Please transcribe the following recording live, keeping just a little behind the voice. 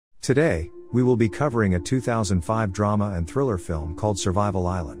Today, we will be covering a 2005 drama and thriller film called Survival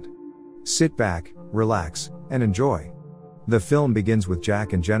Island. Sit back, relax, and enjoy. The film begins with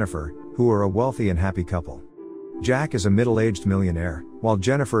Jack and Jennifer, who are a wealthy and happy couple. Jack is a middle-aged millionaire, while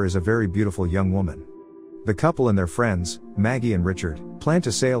Jennifer is a very beautiful young woman. The couple and their friends, Maggie and Richard, plan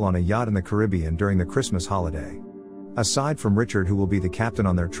to sail on a yacht in the Caribbean during the Christmas holiday. Aside from Richard, who will be the captain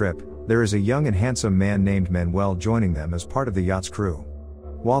on their trip, there is a young and handsome man named Manuel joining them as part of the yacht's crew.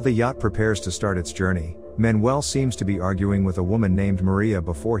 While the yacht prepares to start its journey, Manuel seems to be arguing with a woman named Maria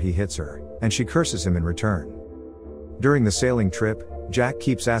before he hits her, and she curses him in return. During the sailing trip, Jack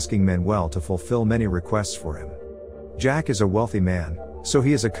keeps asking Manuel to fulfill many requests for him. Jack is a wealthy man, so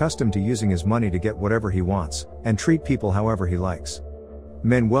he is accustomed to using his money to get whatever he wants, and treat people however he likes.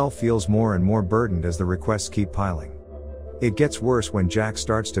 Manuel feels more and more burdened as the requests keep piling. It gets worse when Jack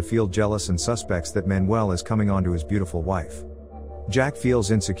starts to feel jealous and suspects that Manuel is coming on to his beautiful wife. Jack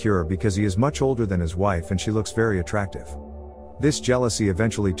feels insecure because he is much older than his wife and she looks very attractive. This jealousy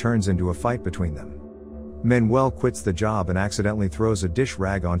eventually turns into a fight between them. Manuel quits the job and accidentally throws a dish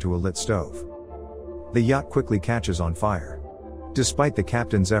rag onto a lit stove. The yacht quickly catches on fire. Despite the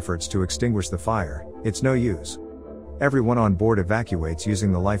captain's efforts to extinguish the fire, it's no use. Everyone on board evacuates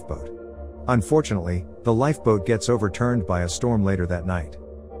using the lifeboat. Unfortunately, the lifeboat gets overturned by a storm later that night.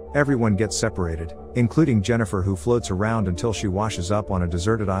 Everyone gets separated, including Jennifer, who floats around until she washes up on a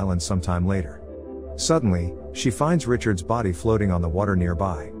deserted island sometime later. Suddenly, she finds Richard's body floating on the water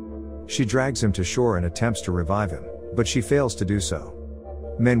nearby. She drags him to shore and attempts to revive him, but she fails to do so.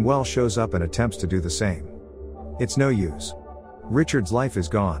 Manuel shows up and attempts to do the same. It's no use. Richard's life is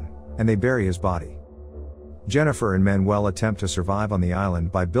gone, and they bury his body. Jennifer and Manuel attempt to survive on the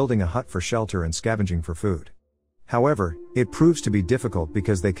island by building a hut for shelter and scavenging for food. However, it proves to be difficult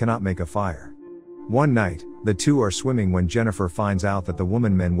because they cannot make a fire. One night, the two are swimming when Jennifer finds out that the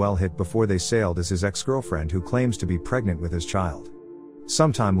woman Manuel hit before they sailed is his ex-girlfriend, who claims to be pregnant with his child.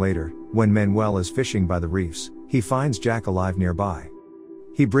 Sometime later, when Manuel is fishing by the reefs, he finds Jack alive nearby.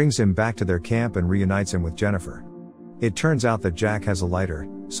 He brings him back to their camp and reunites him with Jennifer. It turns out that Jack has a lighter,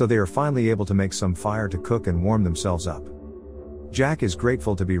 so they are finally able to make some fire to cook and warm themselves up. Jack is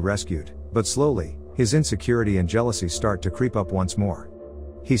grateful to be rescued, but slowly, his insecurity and jealousy start to creep up once more.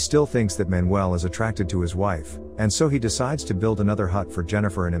 He still thinks that Manuel is attracted to his wife, and so he decides to build another hut for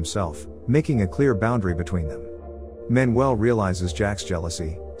Jennifer and himself, making a clear boundary between them. Manuel realizes Jack's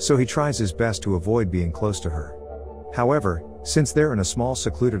jealousy, so he tries his best to avoid being close to her. However, since they're in a small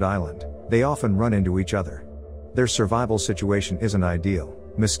secluded island, they often run into each other. Their survival situation isn't ideal.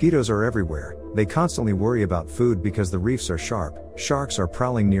 Mosquitoes are everywhere, they constantly worry about food because the reefs are sharp, sharks are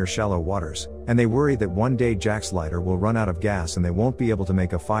prowling near shallow waters, and they worry that one day Jack's lighter will run out of gas and they won't be able to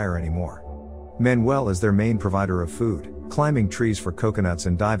make a fire anymore. Manuel is their main provider of food, climbing trees for coconuts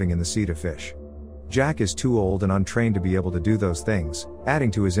and diving in the sea to fish. Jack is too old and untrained to be able to do those things,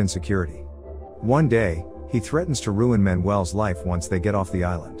 adding to his insecurity. One day, he threatens to ruin Manuel's life once they get off the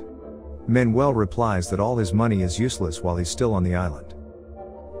island. Manuel replies that all his money is useless while he's still on the island.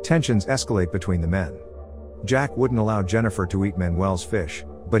 Tensions escalate between the men. Jack wouldn't allow Jennifer to eat Manuel's fish,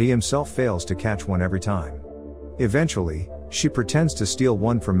 but he himself fails to catch one every time. Eventually, she pretends to steal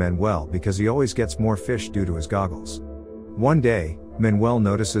one from Manuel because he always gets more fish due to his goggles. One day, Manuel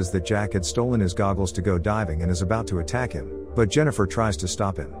notices that Jack had stolen his goggles to go diving and is about to attack him, but Jennifer tries to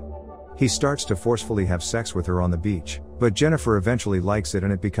stop him. He starts to forcefully have sex with her on the beach, but Jennifer eventually likes it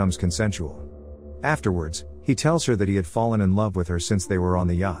and it becomes consensual. Afterwards, he tells her that he had fallen in love with her since they were on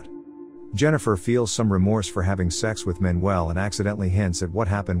the yacht. Jennifer feels some remorse for having sex with Manuel and accidentally hints at what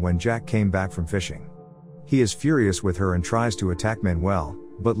happened when Jack came back from fishing. He is furious with her and tries to attack Manuel,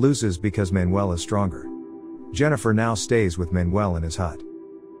 but loses because Manuel is stronger. Jennifer now stays with Manuel in his hut.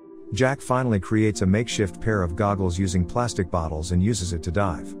 Jack finally creates a makeshift pair of goggles using plastic bottles and uses it to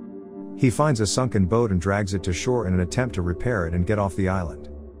dive. He finds a sunken boat and drags it to shore in an attempt to repair it and get off the island.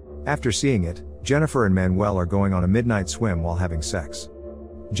 After seeing it, Jennifer and Manuel are going on a midnight swim while having sex.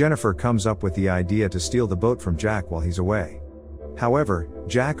 Jennifer comes up with the idea to steal the boat from Jack while he's away. However,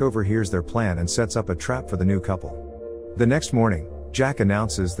 Jack overhears their plan and sets up a trap for the new couple. The next morning, Jack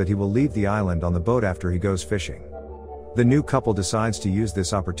announces that he will leave the island on the boat after he goes fishing. The new couple decides to use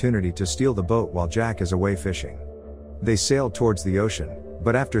this opportunity to steal the boat while Jack is away fishing. They sail towards the ocean,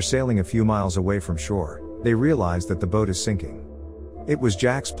 but after sailing a few miles away from shore, they realize that the boat is sinking. It was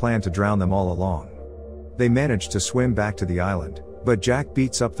Jack's plan to drown them all along. They manage to swim back to the island, but Jack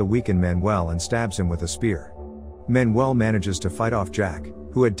beats up the weakened Manuel and stabs him with a spear. Manuel manages to fight off Jack,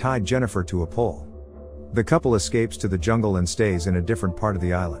 who had tied Jennifer to a pole. The couple escapes to the jungle and stays in a different part of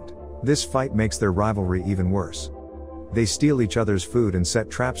the island. This fight makes their rivalry even worse. They steal each other's food and set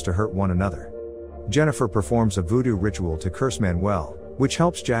traps to hurt one another. Jennifer performs a voodoo ritual to curse Manuel, which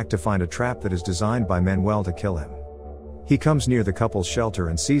helps Jack to find a trap that is designed by Manuel to kill him. He comes near the couple's shelter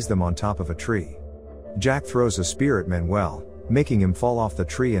and sees them on top of a tree. Jack throws a spear at Manuel, making him fall off the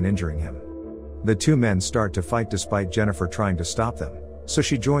tree and injuring him. The two men start to fight despite Jennifer trying to stop them, so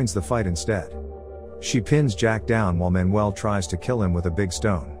she joins the fight instead. She pins Jack down while Manuel tries to kill him with a big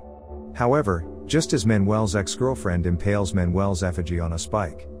stone. However, just as Manuel's ex-girlfriend impales Manuel's effigy on a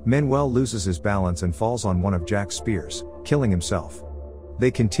spike, Manuel loses his balance and falls on one of Jack's spears, killing himself.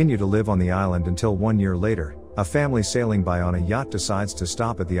 They continue to live on the island until 1 year later, a family sailing by on a yacht decides to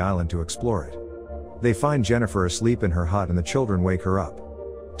stop at the island to explore it. They find Jennifer asleep in her hut and the children wake her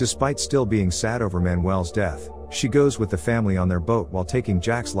up. Despite still being sad over Manuel's death, she goes with the family on their boat while taking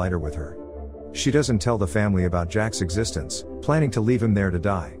Jack's lighter with her. She doesn't tell the family about Jack's existence, planning to leave him there to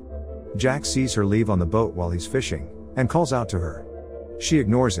die. Jack sees her leave on the boat while he's fishing, and calls out to her. She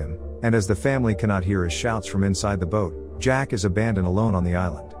ignores him, and as the family cannot hear his shouts from inside the boat, Jack is abandoned alone on the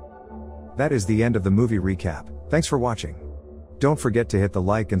island. That is the end of the movie recap. Thanks for watching. Don't forget to hit the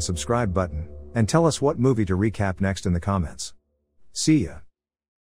like and subscribe button, and tell us what movie to recap next in the comments. See ya.